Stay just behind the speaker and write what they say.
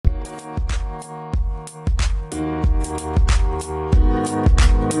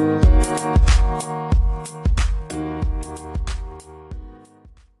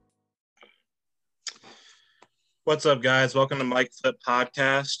What's up, guys? Welcome to Mike Flip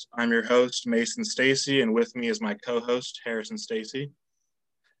Podcast. I'm your host, Mason Stacy, and with me is my co-host, Harrison Stacy.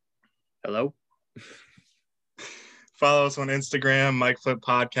 Hello. Follow us on Instagram, Mike Flip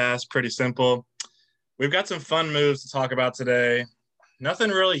Podcast. Pretty simple. We've got some fun moves to talk about today. Nothing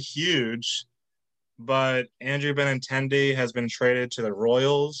really huge, but Andrew Benintendi has been traded to the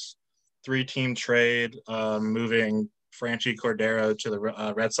Royals. 3-team trade, moving Franchy Cordero to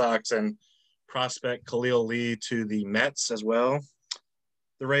the Red Sox and prospect Khalil Lee to the Mets as well.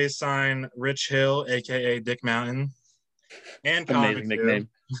 The Rays sign Rich Hill, a.k.a. Dick Mountain, and amazing nickname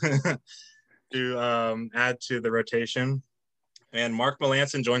to add to the rotation. And Mark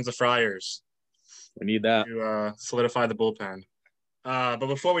Melancon joins the Friars. We need that. To solidify the bullpen. But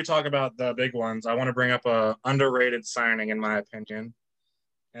before we talk about the big ones, I want to bring up a underrated signing, in my opinion,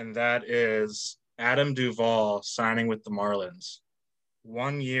 and that is Adam Duvall signing with the Marlins.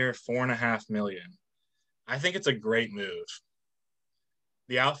 1 year, $4.5 million. I think it's a great move.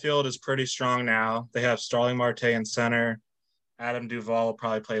 The outfield is pretty strong now. They have Starling Marte in center. Adam Duvall will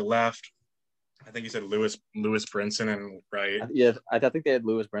probably play left. I think you said Lewis Brinson and right. Yeah, I think they had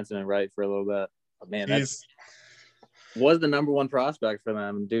Lewis Brinson and right for a little bit. But man, that was the number one prospect for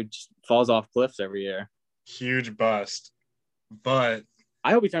them. Dude just falls off cliffs every year. Huge bust. But I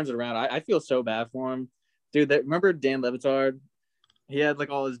hope he turns it around. I feel so bad for him. Dude, remember Dan Le Batard? He had like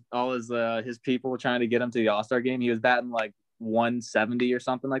all his people trying to get him to the All-Star game. He was batting like 170 or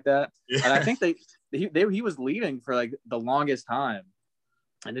something like that. Yeah. And I think he was leading for like the longest time.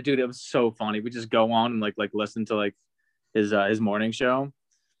 And the dude, it was so funny. We just go on and like listen to like his morning show.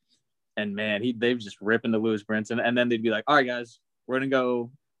 And man, they was just ripping to Lewis Brinson. And then they'd be like, all right, guys, we're gonna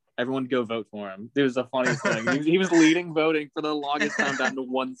go. Everyone go vote for him. It was the funniest thing. He was leading voting for the longest time down to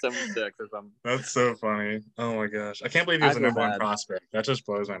 176 or something. That's so funny. Oh my gosh. I can't believe he was the number one prospect. That just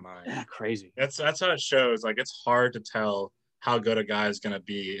blows my mind. Yeah, crazy. That's how it shows. Like, it's hard to tell how good a guy is going to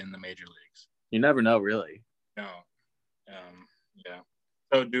be in the major leagues. You never know, really. No. Yeah.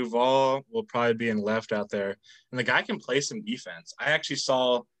 So Duvall will probably be in left out there. And the guy can play some defense. I actually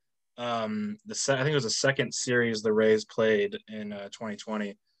saw I think it was the second series the Rays played in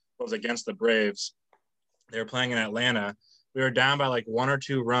 2020. Was against the Braves. They were playing in Atlanta. We were down by like 1 or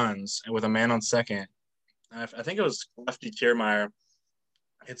 2 runs and with a man on second. I think it was Lefty Kiermaier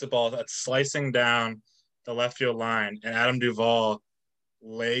hits a ball that's slicing down the left field line, and Adam Duvall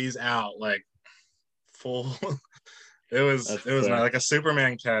lays out like full. it was like a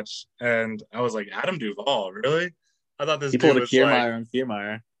Superman catch, and I was like, Adam Duvall, really? I thought this he dude pulled a was Kiermaier on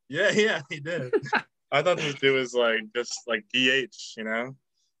Kiermaier. Yeah, he did. I thought this dude was like just like DH, you know.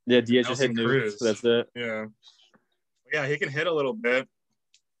 Yeah, DH just hit nukes. That's it. Yeah, he can hit a little bit.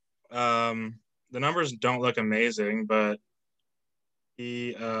 The numbers don't look amazing, but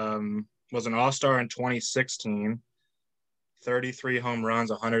he was an all-star in 2016. 33 home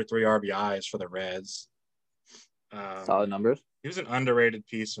runs, 103 RBIs for the Reds. Solid numbers. He was an underrated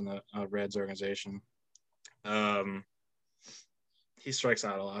piece in the Reds organization. He strikes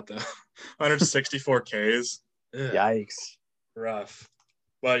out a lot, though. 164 Ks. Yikes. Rough.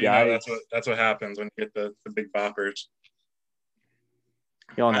 Well, you know, that's what happens when you get the big boppers.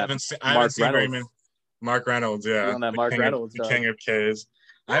 I haven't seen very many. Mark Reynolds, yeah. The king of Ks.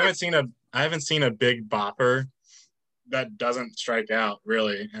 I haven't seen a big bopper that doesn't strike out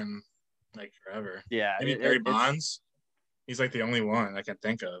really in like forever. Yeah. Maybe Barry Bonds. He's like the only one I can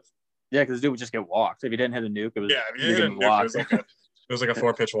think of. Yeah, because the dude would just get walked. If he didn't hit a nuke, it was if you hit a nuke, it was like a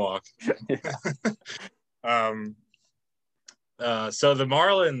 4-pitch walk. So the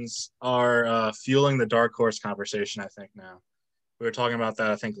Marlins are fueling the dark horse conversation, I think, now. We were talking about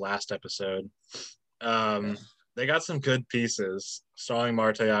that, I think, last episode. They got some good pieces. Starling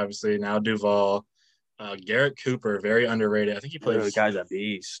Marte, obviously, now Duvall. Garrett Cooper, very underrated. I think he plays. The guy's a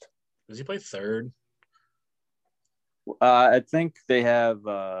beast. Does he play third? I think they have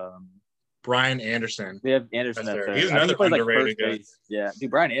Brian Anderson. They have Anderson at third. He's another underrated guy. Yeah,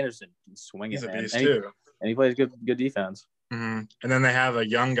 dude, Brian Anderson can swing He's it, a man. beast, too. And he plays good defense. Mm-hmm. And then they have a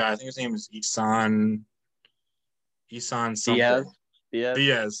young guy. I think his name is Isan something.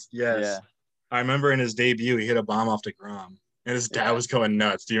 Diaz, yes. Yeah. I remember in his debut, he hit a bomb off DeGrom. And his dad was going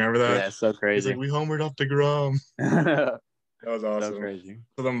nuts. Do you remember that? Yeah, so crazy. He's like, we homered off DeGrom. That was awesome. So crazy.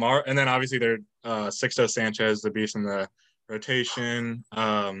 So and then obviously they're Sixto Sanchez, the beast in the rotation.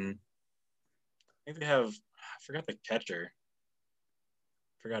 I think they have, I forgot the catcher.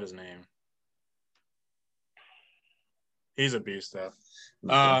 Forgot his name. He's a beast, though.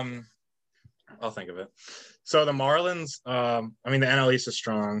 I'll think of it. So the Marlins, the NL East is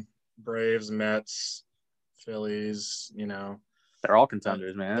strong. Braves, Mets, Phillies, They're all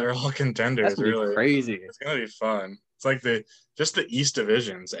contenders, man. They're all contenders. That's gonna be really crazy. It's gonna be fun. It's like just the East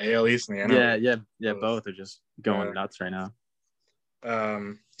divisions, AL East and the NL. Yeah. Both are just going nuts right now.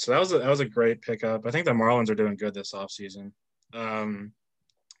 So that was a great pickup. I think the Marlins are doing good this offseason.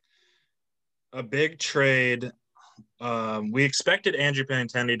 A big trade. We expected Andrew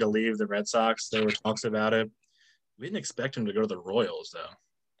Benintendi to leave the Red Sox. There were talks about it. We didn't expect him to go to the Royals, though.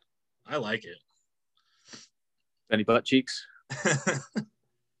 I like it. Any butt cheeks?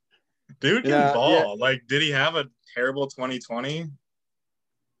 Dude can ball. Yeah. Like, did he have a terrible 2020?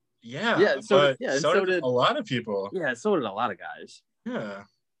 Yeah. So did a lot of people. Yeah, so did a lot of guys. Yeah.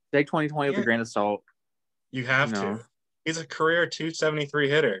 Take 2020 with a grain of salt. You have to. He's a career 273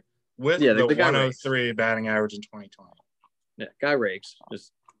 hitter with the 103 batting average in 2020. Yeah, guy rakes.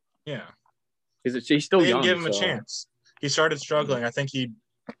 Just he's still young. Give him a chance. He started struggling. I don't think he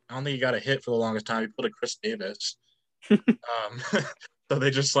got a hit for the longest time. He pulled a Chris Davis. So they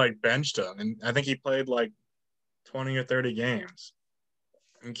just like benched him, and I think he played like 20 or 30 games.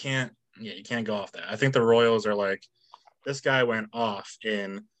 You can't go off that. I think the Royals are like, this guy went off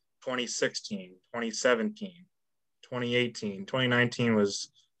in 2016, 2017, 2018, 2019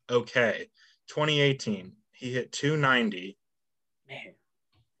 was okay. 2018, he hit 290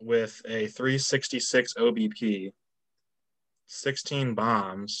 with a 366 OBP, 16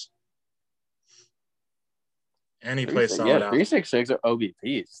 bombs, and he plays solid out. 366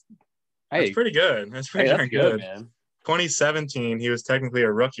 OBPs. That's pretty good. That's pretty darn good, man. 2017, he was technically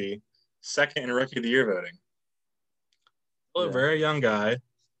a rookie, second in Rookie of the Year voting. Still a very young guy,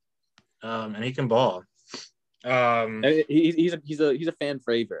 and he can ball. He's a fan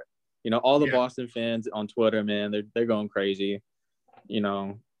favorite. You know, all the Boston fans on Twitter, man, they're going crazy. You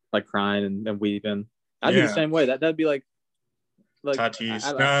know, like crying and weeping. I'd be the same way. That'd be like Tatis.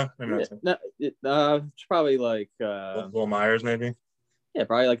 It's probably like Will Myers, maybe. Yeah,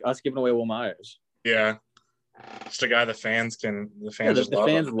 probably like us giving away Will Myers. Yeah, just a guy the fans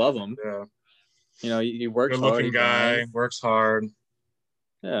love him. Yeah, you know, he works hard. Good-looking guy, works hard.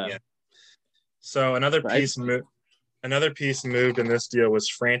 Yeah. So another piece moved in this deal was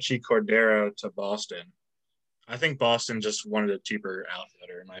Franchy Cordero to Boston. I think Boston just wanted a cheaper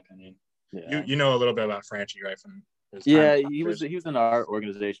outfielder, in my opinion. Yeah. You know a little bit about Franchy, right? From his time he was in our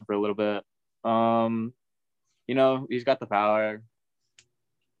organization for a little bit. You know, he's got the power.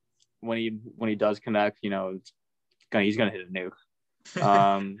 When he does connect, you know, he's gonna hit a nuke.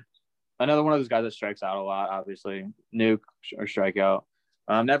 Another one of those guys that strikes out a lot, obviously, nuke or strikeout.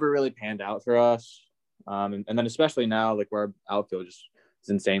 Never really panned out for us. And then especially now, like where our outfield just is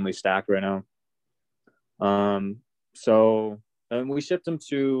insanely stacked right now. So and we shipped him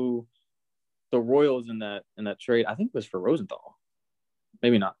to the Royals in that trade. I think it was for Rosenthal.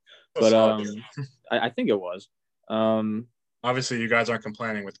 Maybe not. But I think it was. Obviously, you guys aren't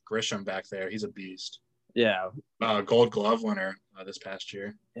complaining with Grisham back there. He's a beast. Yeah. Gold Glove winner this past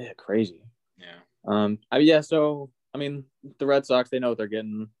year. Yeah, crazy. Yeah. So I mean, the Red Sox, they know what they're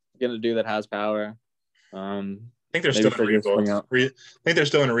getting a dude that has power. I think they're still in rebuild. I think they're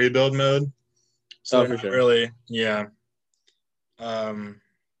still in rebuild mode. So for sure. Really, yeah. So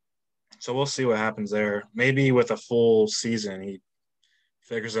we'll see what happens there. Maybe with a full season, he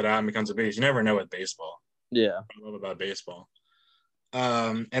figures it out and becomes a beast. You never know with baseball. Yeah. I love about baseball.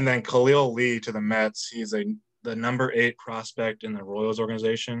 And then Khalil Lee to the Mets. He's the number 8 prospect in the Royals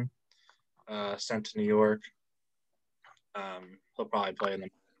organization, sent to New York. He'll probably play in the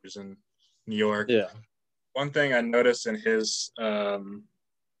minors in New York. Yeah. One thing I noticed in his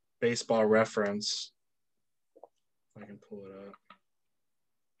baseball reference, if I can pull it up.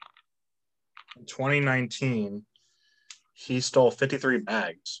 In 2019, he stole 53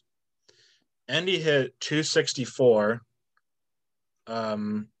 bags. And he hit 264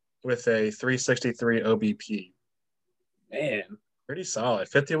 with a 363 OBP. Man. Pretty solid.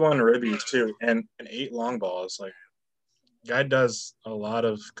 51 ribbies, too, and 8 long balls. Like, guy does a lot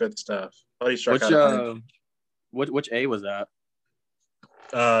of good stuff. But he struck out. Which A was that?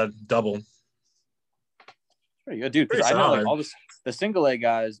 Double. Pretty good, dude. Because I know like all the single A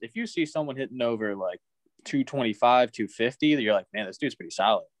guys, if you see someone hitting over like 225, 250, you're like, man, this dude's pretty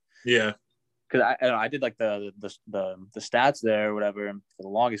solid. Yeah. Because I did like the stats there or whatever for the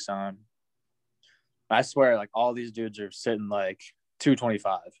longest time. I swear, like all these dudes are sitting like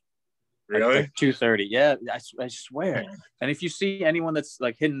 225. Really? Like 230. Yeah, I swear. And if you see anyone that's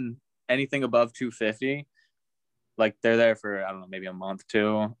like hitting anything above 250, like they're there for, I don't know, maybe a month,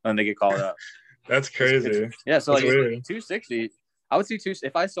 2, and they get called up. That's crazy. Yeah, so like 260, I would see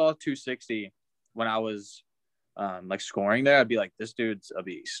if I saw 260 when I was like scoring there, I'd be like, this dude's a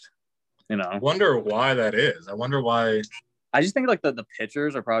beast. You know. I wonder why that is. I wonder why I just think like the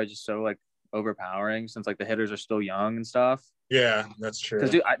pitchers are probably just so like overpowering since like the hitters are still young and stuff. Yeah, that's true.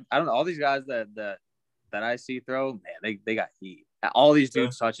 Because dude, I don't know, all these guys that I see throw, man, they got heat. All these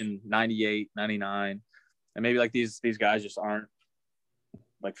dudes touching 98, 99, and maybe like these guys just aren't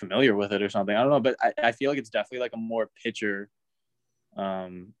like familiar with it or something. I don't know, but I feel like it's definitely like a more pitcher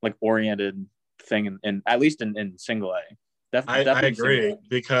like oriented thing in at least in single A. I Definitely agree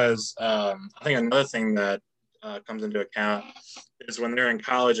because I think another thing that comes into account is when they're in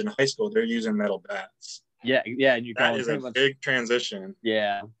college and high school, they're using metal bats. Yeah, and you're That going is a big transition.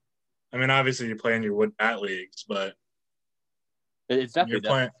 Yeah. I mean, obviously you play in your wood bat leagues, but it's definitely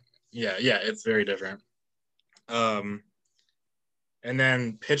different. Yeah, it's very different. And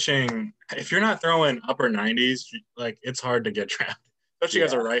then pitching, if you're not throwing upper 90s, like it's hard to get drafted, especially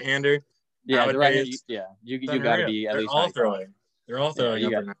as a right-hander. Yeah, nowadays, the right-hander, you got to be at least all throwing. They're all throwing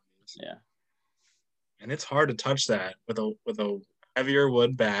upper 90s. Yeah, and it's hard to touch that with a heavier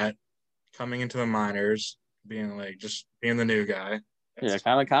wood bat coming into the minors, being the new guy.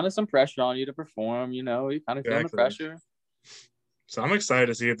 Kind of some pressure on you to perform. You know, you kind of feeling the pressure. So I'm excited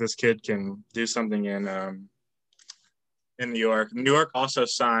to see if this kid can do something in New York. New York also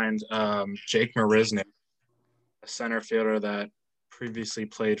signed Jake Marisnick, a center fielder that previously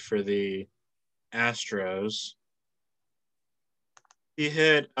played for the Astros. He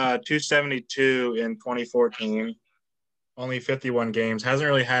hit 272 in 2014, only 51 games. Hasn't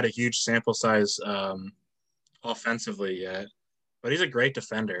really had a huge sample size offensively yet, but he's a great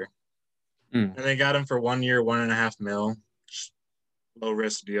defender. And they got him for 1 year, $1.5 million, low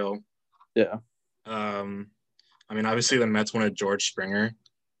risk deal. Yeah. I mean, obviously the Mets wanted George Springer.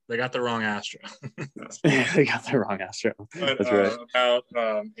 They got the wrong Astro. They got the wrong Astro. But, that's right. About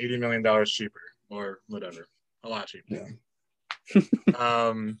 $80 million cheaper or whatever. A lot cheaper.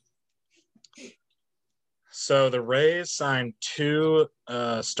 Yeah. So the Rays signed 2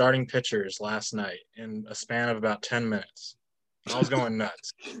 starting pitchers last night in a span of about 10 minutes. I was going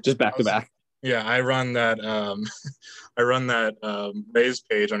nuts. Just back to back. Yeah, I run that Rays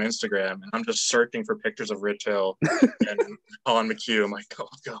page on Instagram, and I'm just searching for pictures of Rich Hill and Colin McHugh. I'm like, go.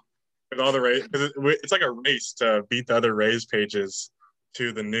 With all the Rays, it's like a race to beat the other Rays pages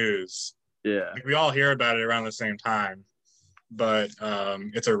to the news. Yeah, like we all hear about it around the same time, but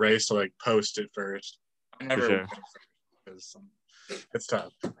it's a race to like post it first. I never because it's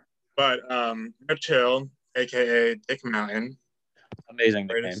tough. But Rich Hill, aka Dick Mountain, amazing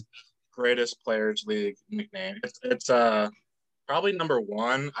nickname. Greatest Players League nickname. It's probably number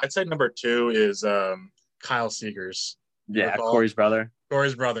 1. I'd say number 2 is Kyle Seegers. Yeah, Corey's brother.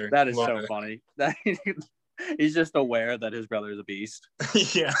 That is so funny. That he's just aware that his brother is a beast.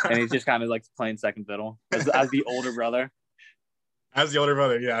 Yeah, and he's just kind of like playing second fiddle as the older brother. As the older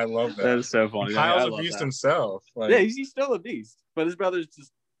brother, yeah, I love that. That is so funny. Kyle's a beast himself. Yeah, he's still a beast, but his brother's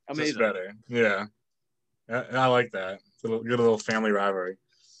just amazing. Just better. Yeah, I like that. It's a good little family rivalry.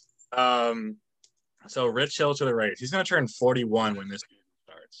 So Rich Hill to the Rays. He's gonna turn 41 when this game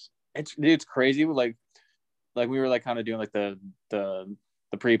starts. It's crazy. Like we were like kind of doing like the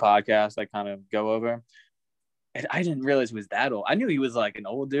pre-podcast, like kind of go over. And I didn't realize he was that old. I knew he was like an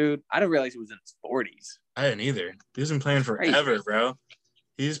old dude. I didn't realize he was in his 40s. I didn't either. He's been playing forever, bro.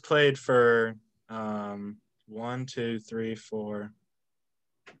 He's played for 1, 2, 3, 4.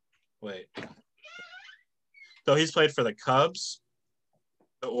 Wait. So he's played for the Cubs,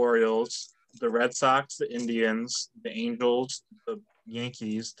 the Orioles, the Red Sox, the Indians, the Angels, the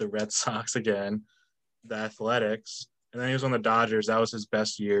Yankees, the Red Sox again, the Athletics, and then he was on the Dodgers. That was his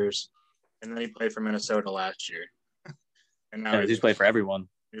best years. And then he played for Minnesota last year. And now he's played for everyone.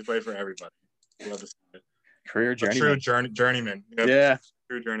 He's played for everybody. Love to see it. Career journeyman. True journeyman. Yeah.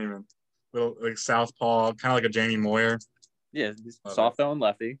 True journeyman. Little like southpaw, kind of like a Jamie Moyer. Yeah, soft throwing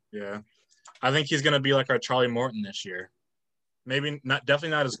lefty. Yeah. I think he's going to be like our Charlie Morton this year. Maybe not,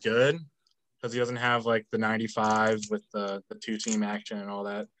 definitely not as good because he doesn't have like the 95 with the 2-team action and all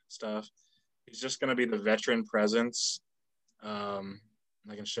that stuff. He's just going to be the veteran presence.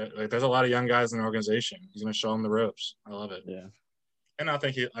 There's a lot of young guys in the organization. He's going to show them the ropes. I love it. Yeah. And I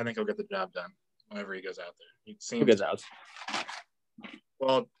think he'll get the job done whenever he goes out there. He gets out.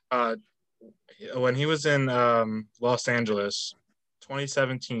 Well, when he was in Los Angeles,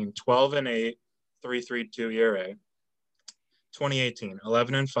 2017, 12-8, 3.32 ERA. 2018,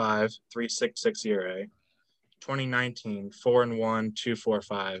 11-5, 3.66 ERA. 2019, 4-1,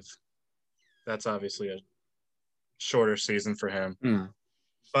 2.45. That's obviously a shorter season for him.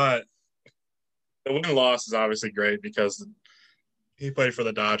 But the win-loss is obviously great because he played for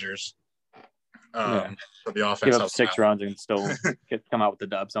the Dodgers. For the offense. Give up 6 runs and still come out with the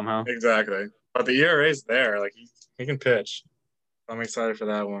dub somehow. Exactly. But the ERA's there. Like he can pitch. I'm excited for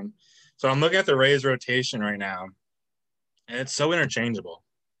that one. So I'm looking at the Rays rotation right now, and it's so interchangeable.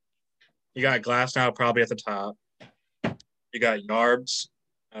 You got Glasnow probably at the top. You got Yarbs,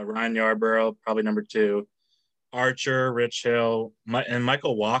 Ryan Yarborough, probably number 2. Archer, Rich Hill, and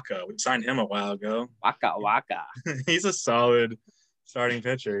Michael Wacha. We signed him a while ago. Waka. He's a solid starting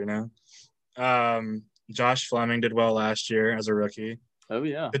pitcher, you know. Josh Fleming did well last year as a rookie. Oh,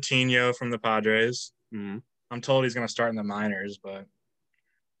 yeah. Patino from the Padres. Mm-hmm. I'm told he's going to start in the minors, but,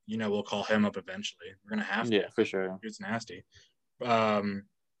 you know, we'll call him up eventually. We're going to have to. Yeah, for sure. It's nasty. Brendan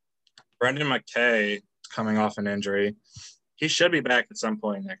McKay coming off an injury. He should be back at some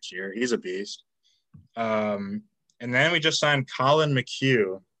point next year. He's a beast. And then we just signed Colin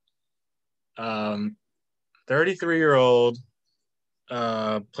McHugh, 33-year-old,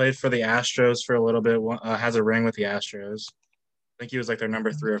 played for the Astros for a little bit, has a ring with the Astros. I think he was like their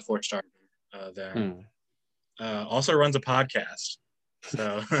number 3 or 4 starter there. Also runs a podcast.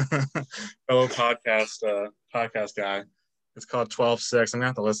 So fellow podcast guy. It's called 12-6. I'm gonna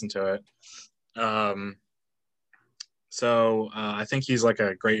have to listen to it. So I think he's like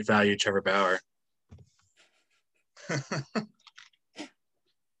a great value Trevor Bauer.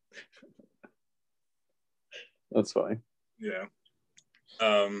 That's fine. Yeah.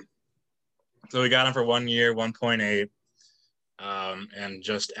 So we got him for 1 year, 1.8, and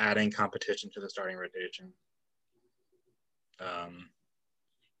just adding competition to the starting rotation.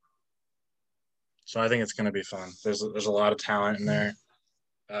 So I think it's going to be fun. There's a lot of talent in there.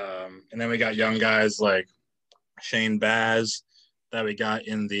 And then we got young guys like Shane Baz that we got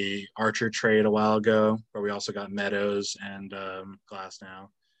in the Archer trade a while ago, where we also got Meadows and Glasnow.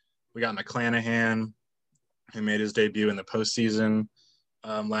 We got McClanahan, who made his debut in the postseason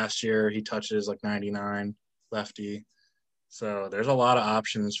last year. He touches like 99, lefty. So there's a lot of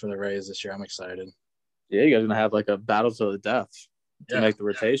options for the Rays this year. I'm excited. Yeah, you guys are going to have like a battle to the death to make the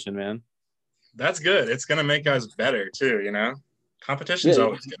rotation, man. That's good. It's going to make guys better too, you know? Competition's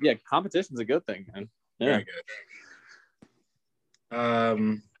always good. Yeah, competition's a good thing, man. Yeah. Very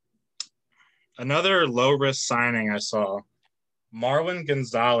good. Another low-risk signing I saw. Marwin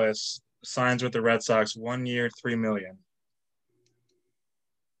Gonzalez signs with the Red Sox 1 year, $3 million.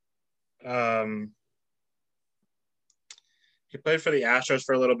 He played for the Astros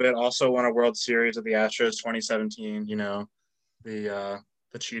for a little bit, also won a World Series with the Astros 2017, you know, the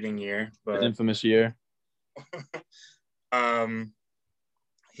cheating year. But the infamous year.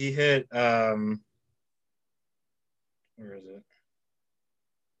 He hit where is it?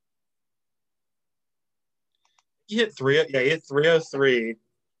 He hit 303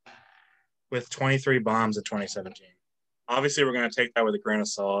 with 23 bombs in 2017. Obviously, we're going to take that with a grain of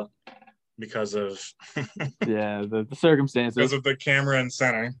salt because of the circumstances. Because of the camera and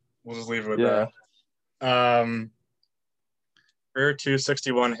center. We'll just leave it with that. Career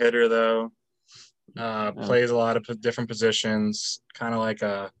 261 hitter though. Plays a lot of different positions, kind of like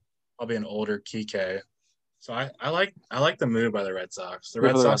probably an older Kike. So I like the move by the Red Sox. The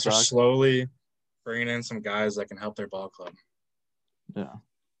Red Sox are slowly bringing in some guys that can help their ball club. Yeah.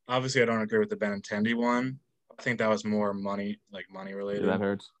 Obviously, I don't agree with the Benintendi one. I think that was more money related. Yeah, that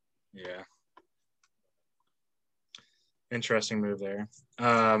hurts. Yeah. Interesting move there.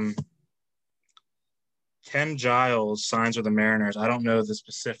 Ken Giles signs with the Mariners. I don't know the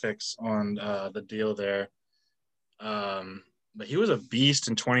specifics on the deal there. But he was a beast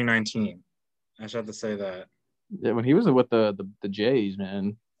in 2019. I just have to say that. Yeah, when he was with the Jays,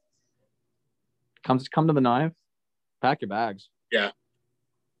 man. Come to the ninth. Pack your bags. Yeah.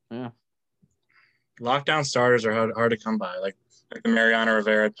 Yeah. Lockdown starters are hard to come by. Like the Mariano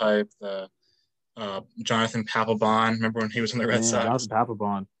Rivera type, the Jonathan Papelbon. Remember when he was in the Red Sox? Jonathan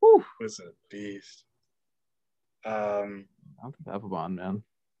Papelbon. Whew. Was a beast. Jonathan Papelbon, man.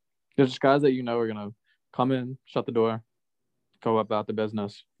 There's just guys that you know are gonna come in, shut the door, go about the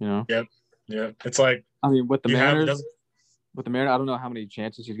business. You know. Yep. Yeah. It's like with the Mariners. With the Mariners, I don't know how many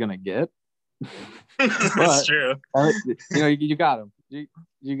chances he's gonna get. That's true. You got him.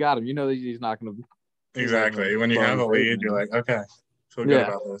 You got him. You know that he's not gonna. Exactly. When you have a lead, you're like, okay, feel good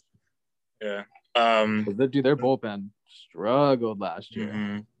about this. Yeah. Dude, their bullpen struggled last year.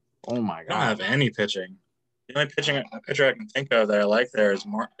 Mm-hmm. Oh my god. I don't have any pitching. The only pitcher I can think of that I like there is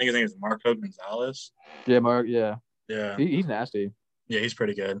I think his name is Marco Gonzalez. Yeah, Mark. Yeah. Yeah. He's nasty. Yeah, he's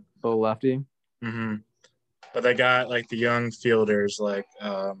pretty good. Little lefty. Mm-hmm. But they got like the young fielders like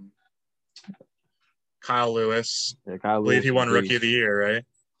Kyle Lewis. Yeah, Kyle Lewis. I believe he won Rookie of the Year, right?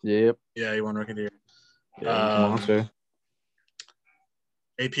 Yep. Yeah, he won Rookie of the Year. Yeah, monster.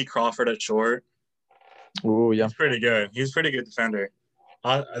 AP Crawford at short. Oh yeah. He's pretty good. He's a pretty good defender.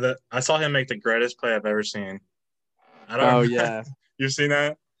 I saw him make the greatest play I've ever seen. I Oh don't. yeah, You've seen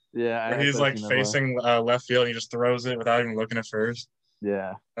that yeah. where I he's actually like seen that play. facing left field and he just throws it without even looking at first.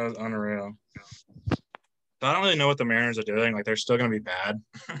 Yeah. That was unreal. But I don't really know what the Mariners are doing. Like they're still gonna be bad.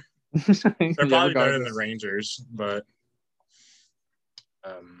 They're Yeah. probably better than the Regardless. Rangers, but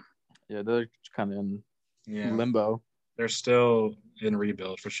um, Yeah, they're kind of in yeah, limbo. they're still in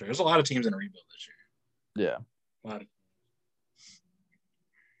rebuild for sure. There's a lot of teams in rebuild this year. Yeah. A lot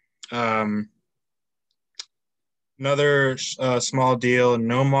of, um, another small deal,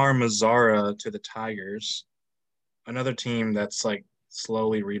 Nomar Mazara to the Tigers. Another team that's like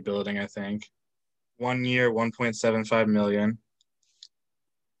slowly rebuilding, I think. 1 year, 1.75 million.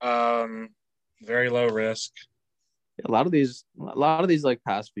 Um, very low risk. A lot of these like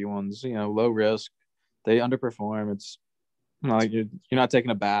past few ones, low risk. They underperform. It's like you're not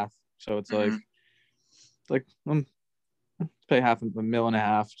taking a bath, so it's Mm-hmm. like pay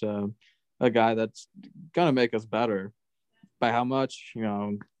 $500,000 to a guy that's gonna make us better. By how much,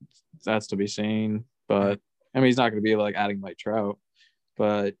 that's to be seen. But I mean, he's not gonna be like adding Mike Trout,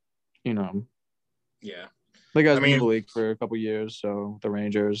 but Yeah. the guy's I been in the mean, league for a couple years, so the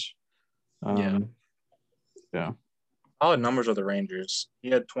Rangers. yeah. Yeah. Solid numbers with the Rangers. He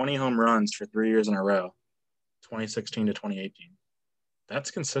had 20 home runs for 3 years in a row, 2016 to 2018. That's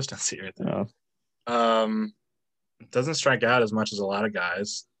consistency right there. Doesn't strike out as much as a lot of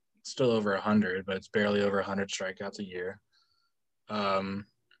guys. Still over 100, but it's barely over 100 strikeouts a year. And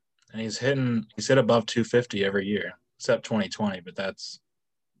he's hit above 250 every year, except 2020, but that's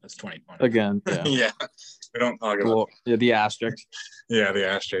 2020. Again, yeah. Yeah. We don't talk about yeah, the asterisk. Yeah, the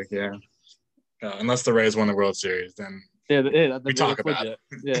asterisk, yeah. Unless the Rays won the World Series, then we talk about legit.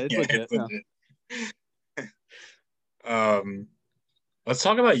 It. Yeah, it's legit. It's legit. Let's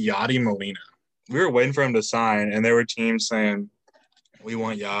talk about Yadi Molina. We were waiting for him to sign, and there were teams saying, we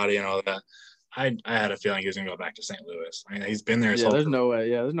want Yadi and all that. I had a feeling he was going to go back to St. Louis. I mean, he's been there his whole there's no way.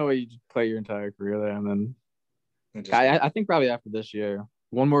 Yeah, there's no way you just play your entire career there. And then I think probably after this year,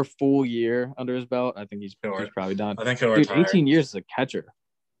 one more full year under his belt, I think he's probably done. I think he'll retire. 18 years as a catcher.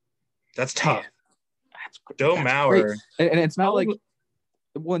 That's tough. That's Joe Mauer. And it's not like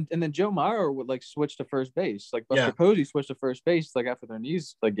one. And then Joe Mauer would like switch to first base. Like Buster Posey switched to first base like after their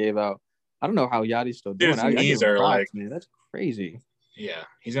knees like gave out. I don't know how Yadi's still doing. His knees are like, man. That's crazy. Yeah,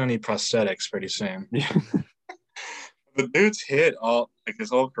 he's gonna need prosthetics pretty soon. Yeah. The dude's hit all like his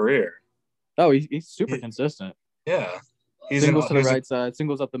whole career. Oh, he's super consistent. Yeah, he's singles to the right side,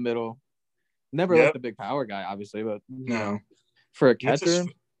 singles up the middle. Never like the big power guy, obviously, but for a catcher,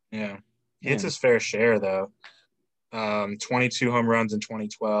 he hits his fair share though. 22 home runs in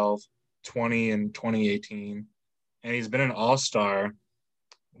 2012, 20 in 2018, and he's been an all-star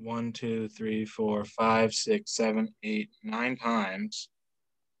 1, 2, 3, 4, 5, 6, 7, 8, 9 times.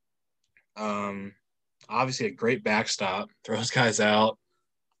 Obviously a great backstop, throws guys out.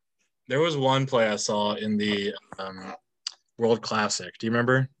 There was one play I saw in the World Classic. Do you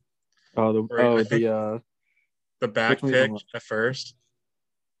remember? The back pick at first.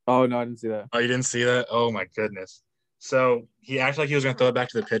 Oh no, I didn't see that. Oh, you didn't see that? Oh my goodness. So he acted like he was going to throw it back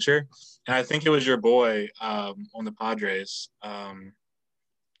to the pitcher, and I think it was your boy on the Padres.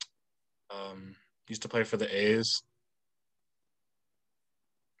 Used to play for the A's.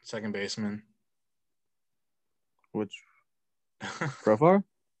 Second baseman. Which? Profar?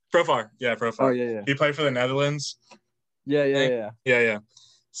 Profar. Yeah, Profar. Oh, yeah. He played for the Netherlands. Yeah.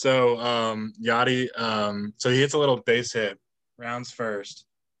 So Yadi, so he hits a little base hit, rounds first,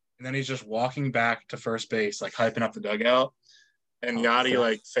 and then he's just walking back to first base, like hyping up the dugout. And Yadi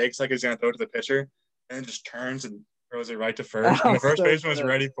like fakes like he's gonna throw it to the pitcher, and then just turns and throws it right to first. And the first baseman was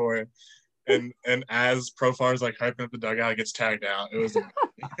ready for it. And as Profar's like hyping up the dugout, he gets tagged out. It was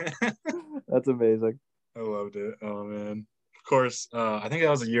That's amazing. I loved it. Oh man. Of course, I think that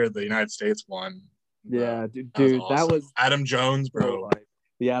was the year the United States won. Yeah, dude, awesome. that was Adam Jones, bro.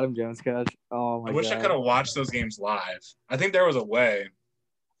 The Adam Jones catch. Oh my god. I wish I could have watched those games live. I think there was a way.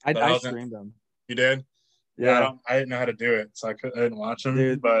 I streamed them. You did? Yeah. I didn't know how to do it, so I didn't watch them.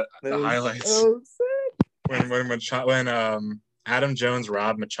 Dude, but the highlights. So sick. When Adam Jones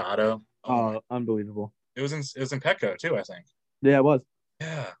robbed Machado. Oh, unbelievable. It was in Petco too, I think. Yeah, it was.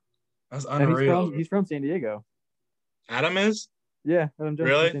 Yeah. That was unreal. He's from San Diego. Adam is? Yeah, Adam Jones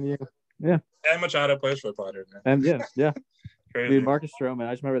really? from San Diego. Yeah. And Machado plays for the Padres, man. And yeah. Crazy. Dude, Marcus Stroman.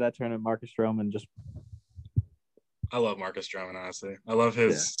 I just remember that tournament. Marcus Stroman just. I love Marcus Stroman, honestly. I love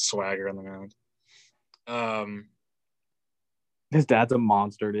his swagger on the mound. His dad's a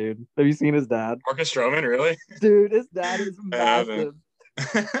monster, dude. Have you seen his dad? Marcus Stroman, really? Dude, his dad is massive.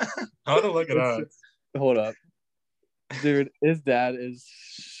 I'll have to look it up. Hold up. Dude, his dad is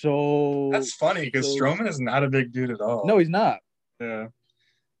so. That's funny because Strowman is not a big dude at all. No, he's not. Yeah,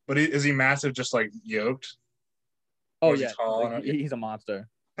 but is he massive? Just like yoked? Oh yeah, like, he's a monster.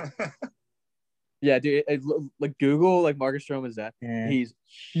 Yeah, dude. Like Google like Marcus Stroman's dad. He's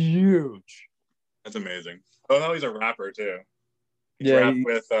huge. That's amazing. Oh no, he's a rapper too. He's Yeah, rapped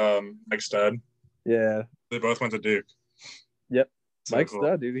with Mike Stud. Yeah, they both went to Duke. Yep, So Mike cool.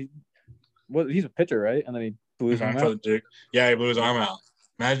 Stud, dude. He's a pitcher, right? And then he blew his arm out. Duke. Yeah, he blew his arm out.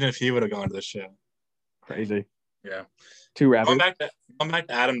 Imagine if he would have gone to the show. Crazy. Yeah. Two rappers. Going back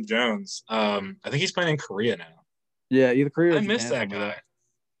to Adam Jones. I think he's playing in Korea now. Yeah, either Korea or I miss that guy. Like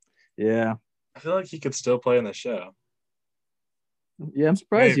yeah. I feel like he could still play in the show. Yeah, I'm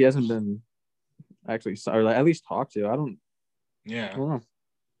surprised he hasn't been actually, or like, at least talked to. I don't know.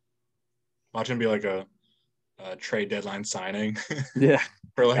 Watch him be like a trade deadline signing. Yeah.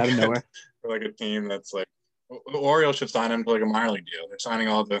 for like out of nowhere. For like a team that's like the Orioles should sign him to like a minor league deal. They're signing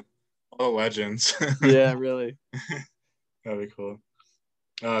all the legends. Yeah, really. That'd be cool.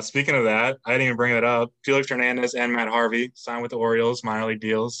 Speaking of that, I didn't even bring that up. Felix Hernandez and Matt Harvey signed with the Orioles, minor league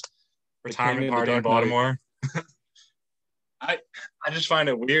deals. Retirement party in Baltimore. I just find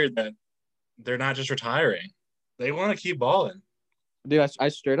it weird that they're not just retiring. They want to keep balling. Dude, I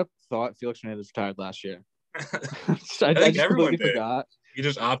straight up thought Felix Hernandez retired last year. I think everyone did. Forgot. He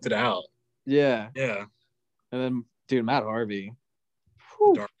just opted out. Yeah. Yeah. And then, dude, Matt Harvey.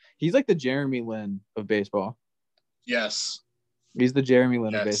 He's like the Jeremy Lin of baseball. Yes. He's the Jeremy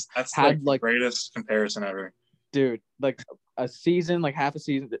Lin of baseball. That's the greatest comparison ever. Dude, like a season, like half a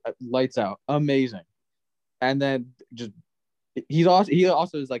season, lights out. Amazing. And then just he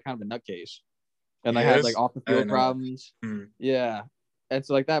also is like kind of a nutcase. And they had like off the field problems. Yeah. And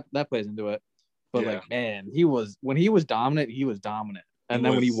so like that plays into it. But like, man, when he was dominant, he was dominant. And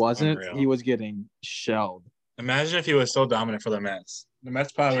then when he wasn't, he was getting shelled. Imagine if he was still dominant for the Mets. The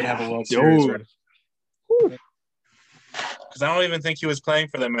Mets probably would have a World Series. Because I don't even think he was playing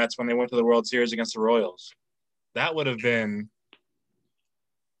for the Mets when they went to the World Series against the Royals. That would have been.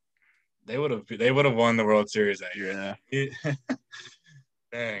 They would have won the World Series that year. Yeah.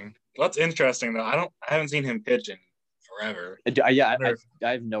 Dang. That's interesting though. I haven't seen him pitch in forever. Yeah, I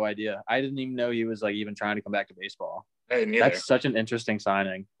have no idea. I didn't even know he was like even trying to come back to baseball. Hey, neither. That's such an interesting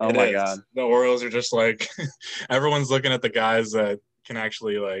signing. Oh my God. The Orioles are just like everyone's looking at the guys that can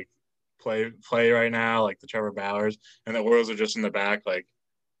actually like play right now, like the Trevor Bauers, and the Orioles are just in the back like,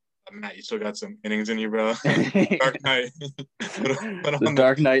 Matt, you still got some innings in you, bro. Dark Knight. The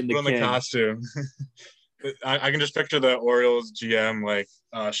Dark Knight and the King. Costume. I can just picture the Orioles GM like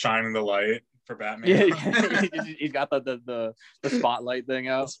shining the light for Batman. Yeah, he's got the spotlight thing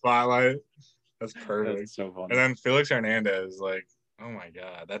out. The spotlight. That's perfect. That's so funny. And then Felix Hernandez, like, oh my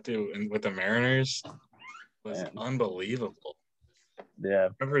God, that dude with the Mariners was unbelievable. Yeah.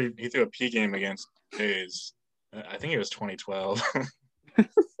 I remember he threw a P game against Jays. I think it was 2012.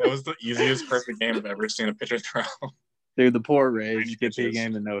 That was the easiest perfect game I've ever seen a pitcher throw. Dude, the poor Rays get P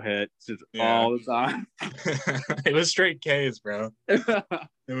game and no hits all the time. It was straight Ks, bro. It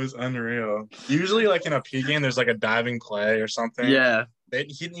was unreal. Usually, like in a P game, there's like a diving play or something. Yeah. He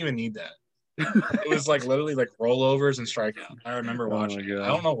didn't even need that. It was like literally like rollovers and strikeouts. I remember watching it. I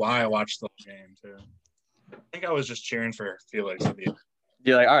don't know why I watched the game too. I think I was just cheering for Felix at the end.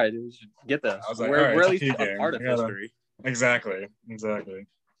 You're like, all right, we should get this. I was like, we're at least a part of history. Exactly.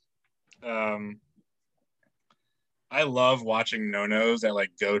 I love watching no-nos that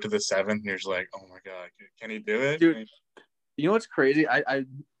like go to the seventh and you're just like, oh my God, can he do it? Dude, you know what's crazy? I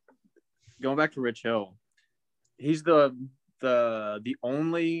going back to Rich Hill, he's the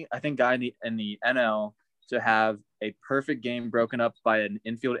only I think guy in the NL to have a perfect game broken up by an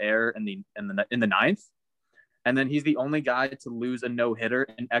infield error in the ninth, and then he's the only guy to lose a no-hitter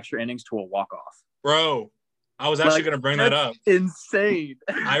in extra innings to a walk-off. Bro, I was actually going to bring that up. Insane.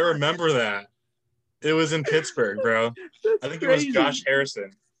 I remember that. It was in Pittsburgh, bro. I think crazy. It was Josh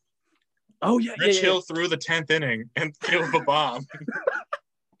Harrison. Oh, yeah. Rich Hill threw the 10th inning and threw a bomb.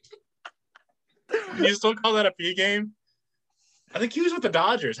 You still call that a P game? I think he was with the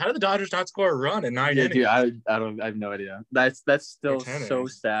Dodgers. How did the Dodgers not score a run in 9 innings? Dude, I have no idea. That's still so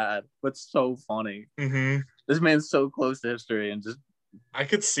sad, but so funny. Mm-hmm. This man's so close to history and just. I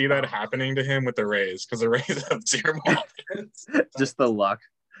could see that happening to him with the Rays because the Rays have zero offense. Just the luck.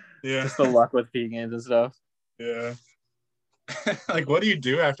 Yeah. Just the luck with P games and stuff. Yeah. Like, what do you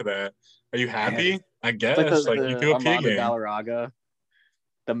do after that? Are you happy? I guess. You do a P game. Galarraga,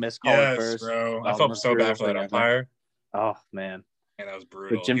 the missed call at first. Bro. I felt so bad for that umpire. Oh, man. And that was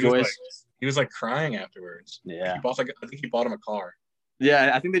brutal. With Jim Joyce. He was like crying afterwards. Yeah. I think he bought him a car.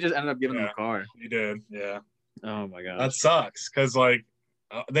 Yeah, I think they just ended up giving him a car. He did, yeah. Oh my That gosh. sucks because like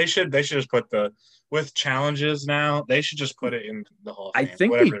they should just put with challenges now. They should just put it in the Hall of I Fame,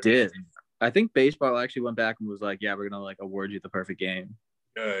 think they whatever it is. did. I think baseball actually went back and was like, yeah, we're gonna like award you the perfect game.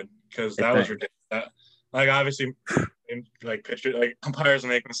 Good because I that was think. ridiculous. Like obviously, like pitcher, like umpires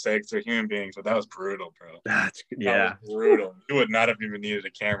make mistakes. They're human beings, but that was brutal, bro. That's That was yeah. brutal. You would not have even needed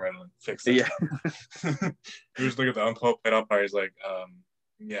a camera to fix that. Yeah. You just look at the umpire. He's like,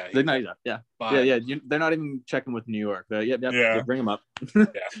 yeah, They're he's not, like yeah. five. Yeah. They're not even checking with New York. Yeah, Bring them up. yeah.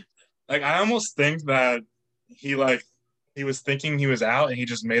 Like I almost think that he was thinking he was out and he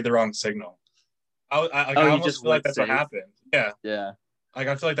just made the wrong signal. I He almost just feel like went that's what safe. happened. Yeah, Yeah. like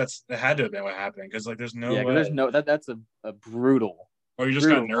I feel like it had to have been what happened because like there's no Yeah, because way. there's no that's a brutal, Or you just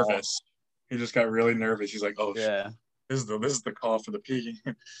got brutal call. nervous. He just got really nervous. He's like, oh, Yeah. this is the call for the P.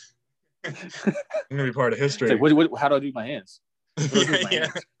 I'm gonna be part of It's history. like, how do I do my hands? What do I do with my Yeah.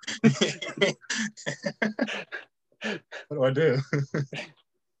 What do I do?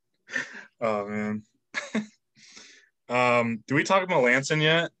 Oh man. Do we talk about Melanson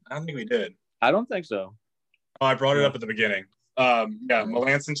yet? I don't think we did. I don't think so. Oh, I brought it Yeah. up at the beginning. Yeah,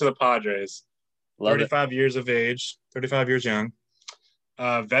 Melanson to the Padres. Love 35 years of age, 35 years young.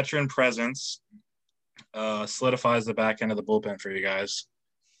 Veteran presence. Solidifies the back end of the bullpen for you guys.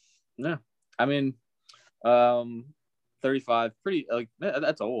 Yeah. I mean, 35, pretty like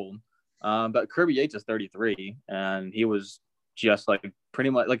that's old. But Kirby Yates is 33, and he was just like pretty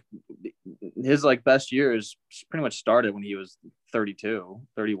much like his like best years pretty much started when he was 32,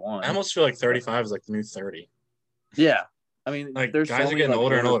 31. I almost feel like 35 is like the new 30. Yeah. I mean, Like there's guys so are many getting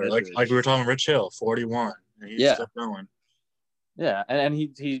older and older. pitchers. Like we were talking Rich Hill, 41. And he's Yeah. still going. Yeah, and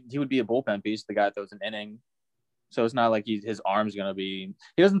he would be a bullpen piece, the guy that throws an inning. So it's not like his arm's gonna be.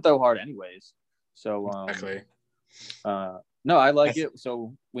 He doesn't throw hard anyways. So Exactly. no, I like it.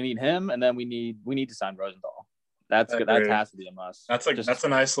 So we need him, and then we need to sign Rosenthal. That's good. That has to be a must. That's a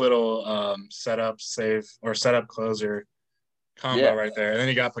nice little setup closer combo right there. And then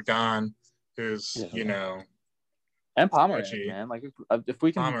you got Pagan, who's and Pomeranz, man. Like if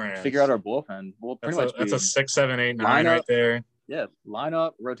we can figure out our bullpen, we'll pretty much that's a 6, 7, 8, 9 right there. Yeah,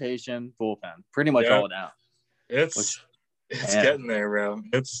 lineup, rotation, bullpen, pretty much all down. It's getting there, bro.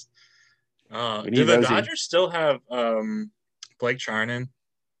 It's do the Dodgers still have Blake Trinan?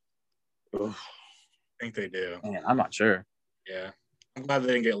 I think they do. Man, I'm not sure. Yeah. I'm glad they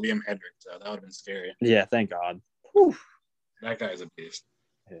didn't get Liam Hendricks, though. That would have been scary. Yeah, thank God. Whew. That guy's a beast.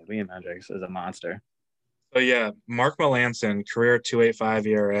 Yeah, Liam Hendricks is a monster. So, yeah, Mark Melanson, career 2.85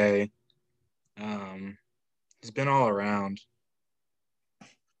 ERA. He's been all around. I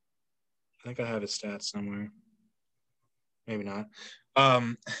think I have his stats somewhere. Maybe not.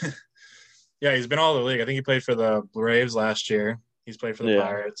 Yeah, he's been all over the league. I think he played for the Braves last year. He's played for the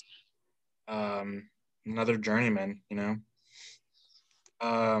Pirates. Another journeyman,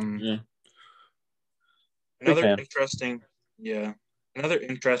 Another interesting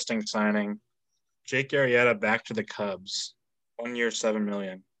signing. Jake Arrieta back to the Cubs. 1 year, $7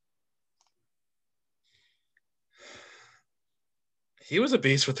 million. He was a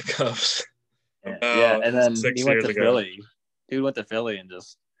beast with the Cubs. Yeah, and then he went to Philly. Dude went to Philly and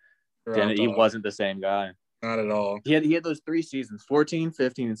just he wasn't the same guy. Not at all. He had those 3 seasons, 14,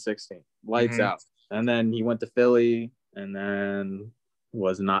 15, and 16. Lights out. And then he went to Philly and then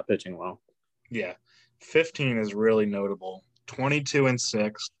was not pitching well. Yeah. 15 is really notable.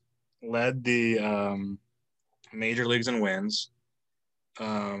 22-6. Led the major leagues in wins.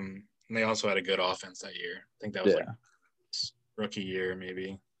 And they also had a good offense that year. I think that was like rookie year,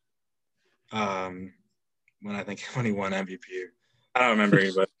 maybe. When he won MVP. I don't remember,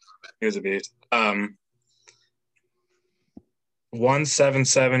 but he was a beast.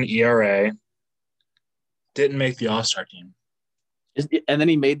 1.77 ERA. Didn't make the All-Star team. And then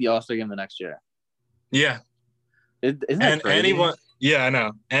he made the All-Star game the next year. Yeah. Isn't that crazy? Anyone, yeah, I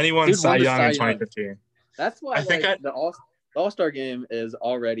know. Anyone Cy Young in 2015. That's why the All-Star game is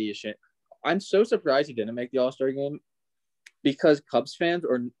already a shit. I'm so surprised he didn't make the All-Star game because Cubs and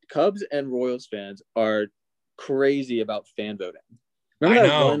Royals fans are crazy about fan voting. Remember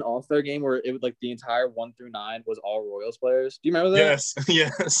that one All-Star game where it was like the entire 1 through 9 was all Royals players? Do you remember that?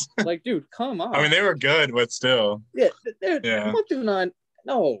 Yes. Like, dude, come on. I mean, they were good, but still. Yeah. 1 through 9.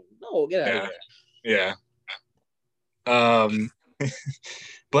 No, get out of here. Yeah.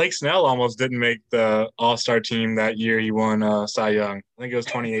 Blake Snell almost didn't make the All-Star team that year he won Cy Young. I think it was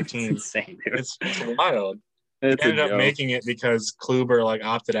 2018. Insane, dude. It's wild. He ended up making it because Kluber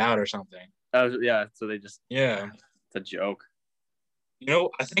opted out or something. So they just it's a joke. I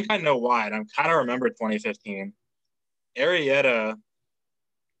think I know why, and I kind of remember 2015. Arrieta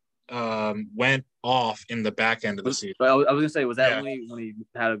went off in the back end of the season. I was gonna say, was that Yeah. when he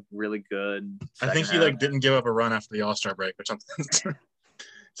had a really good I think he second half? didn't give up a run after the All-Star break or something.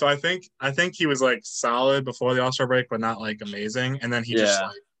 So I think he was like solid before the All-Star break, but not like amazing. And then he just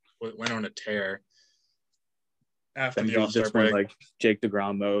like went on a tear after the All-Star just break. went like Jake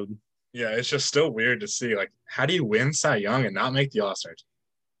DeGrom mode. Yeah, it's just still weird to see. Like, how do you win Cy Young and not make the All-Star team?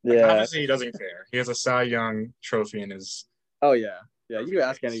 Like, Yeah. obviously, he doesn't care. He has a Cy Young trophy in his. Oh yeah, yeah. You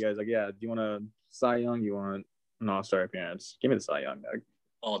ask any guys like, yeah, do you want a Cy Young? You want an All-Star appearance? Give me the Cy Young, dog.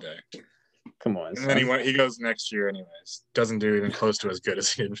 All day. Come on. And then he goes next year anyways. Doesn't do even close to as good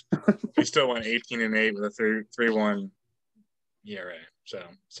as he did. He still went 18-8 with a 3.1 ERA. So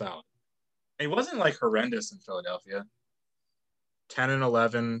solid. He wasn't like horrendous in Philadelphia.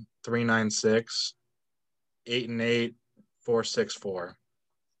 10-11, 3.96, 8-8, 4.64.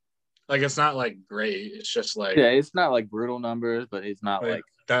 Like, it's not like great. It's just like, yeah, it's not like brutal numbers, but it's not like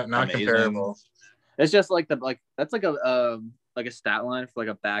that. Not amazing. Comparable. It's just like that's like a stat line for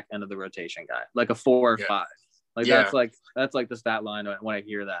like a back end of the rotation guy, like a 4 or 5. Like that's like the stat line when I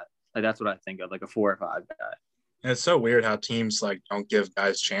hear that. Like that's what I think of, like a 4 or 5 guy. And it's so weird how teams like don't give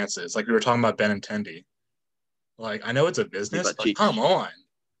guys chances. Like we were talking about Benintendi. Like, I know it's a business, but come on.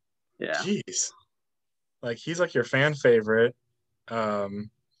 Yeah. Jeez. Like, he's like your fan favorite.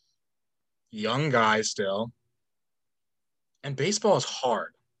 Young guy still. And baseball is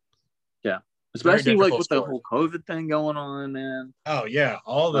hard. Yeah. Especially like with the whole COVID thing going on, man. Oh yeah.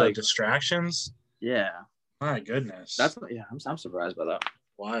 All the distractions. Yeah. My goodness. I'm surprised by that.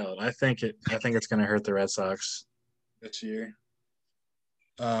 Wild. I think it's gonna hurt the Red Sox this year.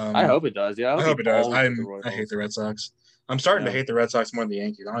 I hope it does. Yeah. I hope it does. I hate the Red Sox. I'm starting to hate the Red Sox more than the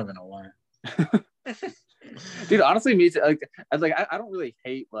Yankees. I don't even know why. Dude, honestly, me too. Like I don't really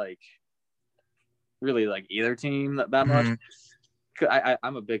hate like either team that much.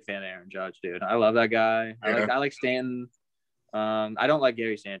 I'm a big fan of Aaron Judge, dude. I love that guy. Yeah. I like Stanton. I don't like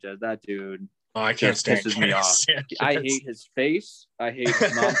Gary Sanchez. That dude. Oh, I can't stand pisses me off. I hate his face. I hate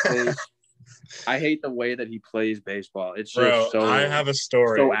his mom's face. I hate the way that he plays baseball. It's just I have a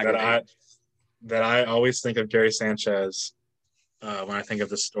story that I always think of Gary Sanchez when I think of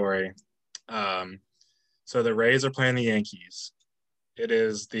this story. So the Rays are playing the Yankees. It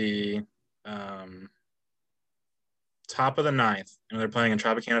is the top of the 9th, and they're playing in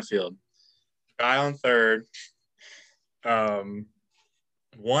Tropicana Field. Guy on third, 1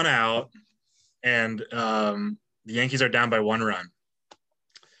 out, and the Yankees are down by 1 run.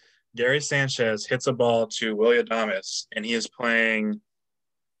 Gary Sanchez hits a ball to Willy Adames, and he is playing,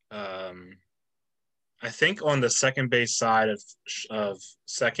 I think, on the second base side of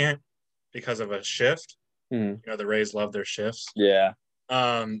second because of a shift. You know, the Rays love their shifts. Yeah.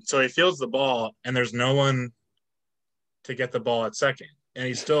 So he fields the ball, and there's no one to get the ball at second, and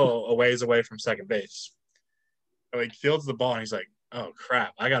he's still a ways away from second base. So he fields the ball, and he's like, "Oh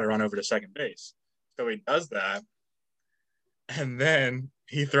crap, I got to run over to second base." So he does that, and then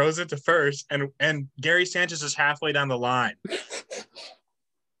he throws it to first, and Gary Sanchez is halfway down the line.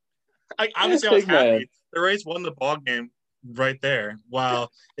 Obviously, I was happy. The Rays won the ball game right there.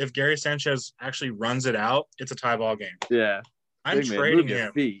 While if Gary Sanchez actually runs it out, it's a tie ball game. Yeah. I'm trading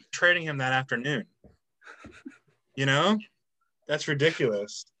him that afternoon. You know? That's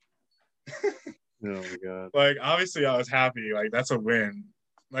ridiculous. Oh my God. Like, obviously I was happy. Like, that's a win.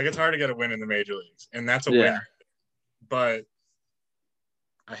 Like, it's hard to get a win in the major leagues, and that's a win. But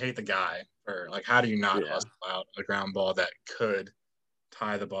I hate the guy for, like, how do you not hustle out a ground ball that could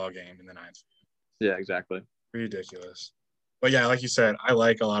tie the ball game in the 9th? Yeah, exactly. Ridiculous. But yeah, like you said, I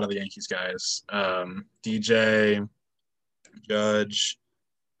like a lot of the Yankees guys. DJ, Judge,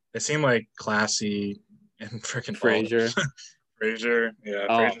 they seem like classy and freaking Frazier. Frazier, yeah.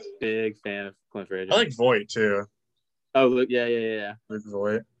 Oh, Frazier. Big fan of Clint Frazier. I like Voit too. Oh, yeah. Luke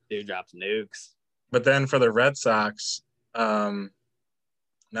Voit. Dude drops nukes. But then for the Red Sox, not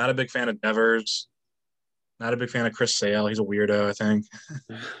a big fan of Devers. Not a big fan of Chris Sale. He's a weirdo, I think.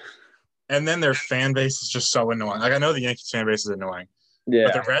 And then their fan base is just so annoying. Like, I know the Yankees fan base is annoying. Yeah.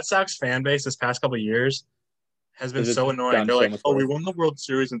 But the Red Sox fan base this past couple of years has been so annoying. They're like, we won the World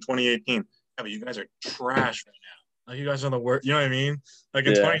Series in 2018. Yeah, but you guys are trash right now. Like, you guys are the worst. You know what I mean? Like,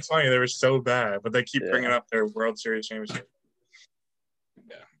 in 2020, they were so bad. But they keep bringing up their World Series championship.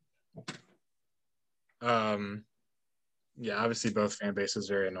 Yeah. Yeah, obviously both fan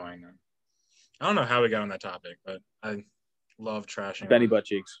bases are very annoying. I don't know how we got on that topic, but I love trashing. Benny Butt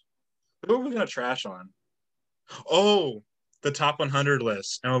Cheeks. Who are we going to trash on? Oh, the top 100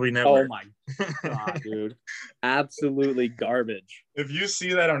 list, MLB Network. Oh, my God, dude. Absolutely garbage. If you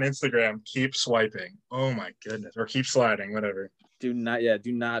see that on Instagram, keep swiping. Oh, my goodness. Or keep sliding, whatever. Do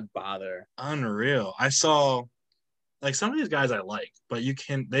not bother. Unreal. I saw like some of these guys I like, but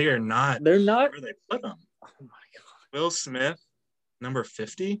they are not. They're not. Where they put them. Oh my god. Will Smith, number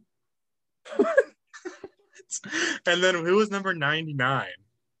 50. And then who was number 99?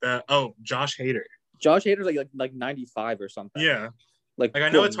 Josh Hader. Josh Hader's like 95 or something. Yeah. Like I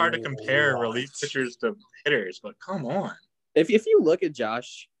know it's hard to compare relief pitchers to hitters, but come on. If you look at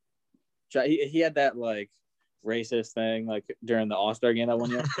Josh, he had that like racist thing like during the All-Star game that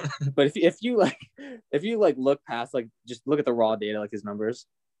one year. But if you look past like just look at the raw data, like his numbers,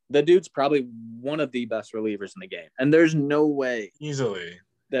 the dude's probably one of the best relievers in the game. And there's no way easily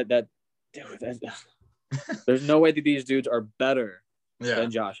that there's no way that these dudes are better than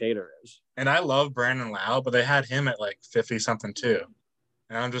Josh Hader is. And I love Brandon Lau, but they had him at like 50 something too.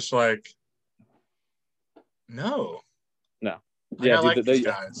 And I'm just like, no. I like these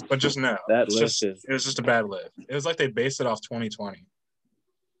guys, but just no. It was just a bad lift. It was like they based it off 2020.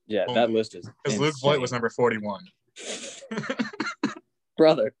 Yeah, that list is because Luke Voit was number 41.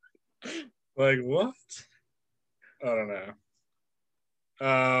 Brother. Like what? I don't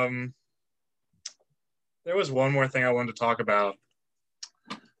know. There was one more thing I wanted to talk about.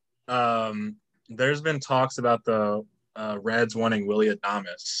 There's been talks about the Reds wanting Willy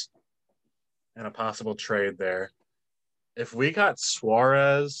Adames and a possible trade there. If we got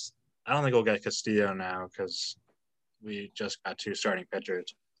Suarez, I don't think we'll get Castillo now because we just got 2 starting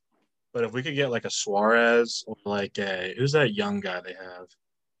pitchers. But if we could get like a Suarez or like who's that young guy they have?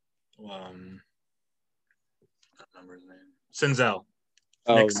 I don't remember his name. Senzel.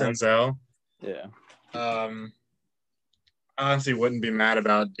 Nick Senzel. Yeah. I honestly wouldn't be mad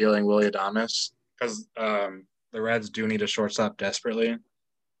about dealing Willy Adames because the Reds do need a shortstop desperately.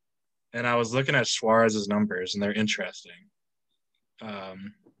 And I was looking at Suarez's numbers, and they're interesting.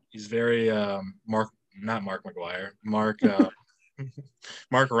 He's very Mark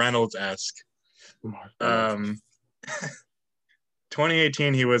Reynolds-esque.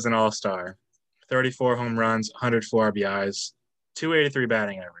 2018, he was an all-star. 34 home runs, 104 RBIs, 283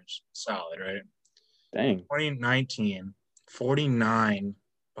 batting average. Solid, right? Dang. 2019, 49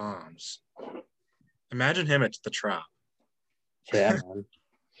 bombs. Imagine him at the Trop. Yeah, man.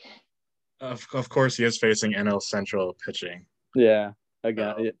 Of course, he is facing NL Central pitching. Yeah, I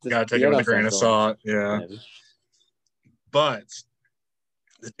got it. Got to take it with a grain of salt. Yeah. But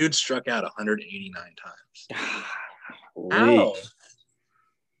the dude struck out 189 times. How?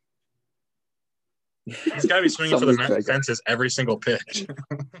 He's got to be swinging for the fences every single pitch.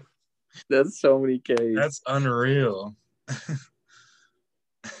 That's so many Ks. That's unreal.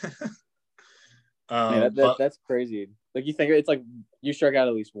 That's crazy. Like you think it's like you strike out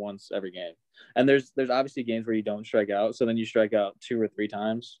at least once every game, and there's obviously games where you don't strike out, so then you strike out 2 or 3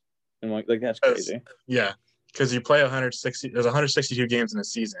 times, and like that's crazy. Yeah, because you play 160. There's 162 games in a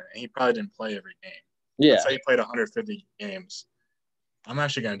season, and he probably didn't play every game. Yeah, let's say he played 150 games. I'm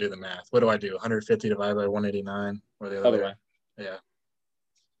actually gonna do the math. What do I do? 150 divided by 189, or the other way? Yeah,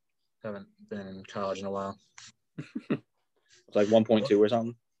 haven't been in college in a while. It's like 1.2 or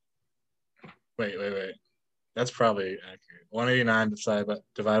something. Wait. That's probably accurate. 189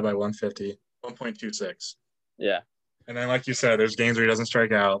 divided by 150, 1.26. Yeah. And then, like you said, there's games where he doesn't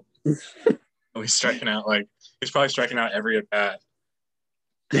strike out. He's striking out he's probably striking out every at bat.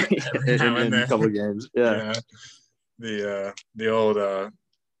 in a couple of games. Yeah. The old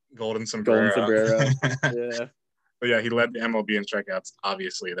golden sombrero. Yeah. But yeah, he led the MLB in strikeouts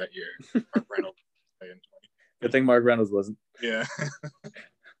obviously that year. Mark Reynolds. Good thing Mark Reynolds wasn't. Yeah.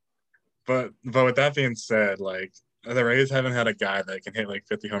 But with that being said, like the Rays haven't had a guy that can hit like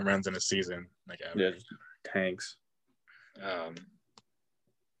 50 home runs in a season, like ever. Yeah, tanks.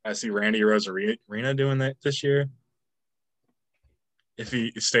 I see Randy Rosarina doing that this year. If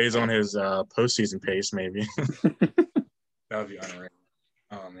he stays on his postseason pace, maybe that would be unreal.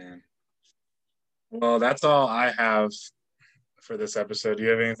 Oh man. Well, that's all I have for this episode. Do you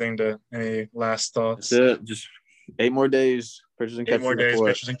have any last thoughts? That's it. Just 8 more days. Pitchers and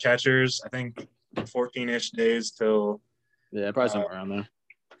catchers. I think 14-ish days till probably somewhere around there.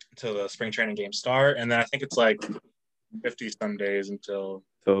 Till the spring training games start, and then I think it's like 50 some days until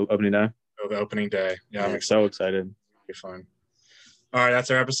opening day. The opening day. Yeah, I'm so excited. It'll be fun. All right,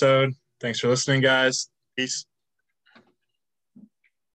 that's our episode. Thanks for listening, guys. Peace.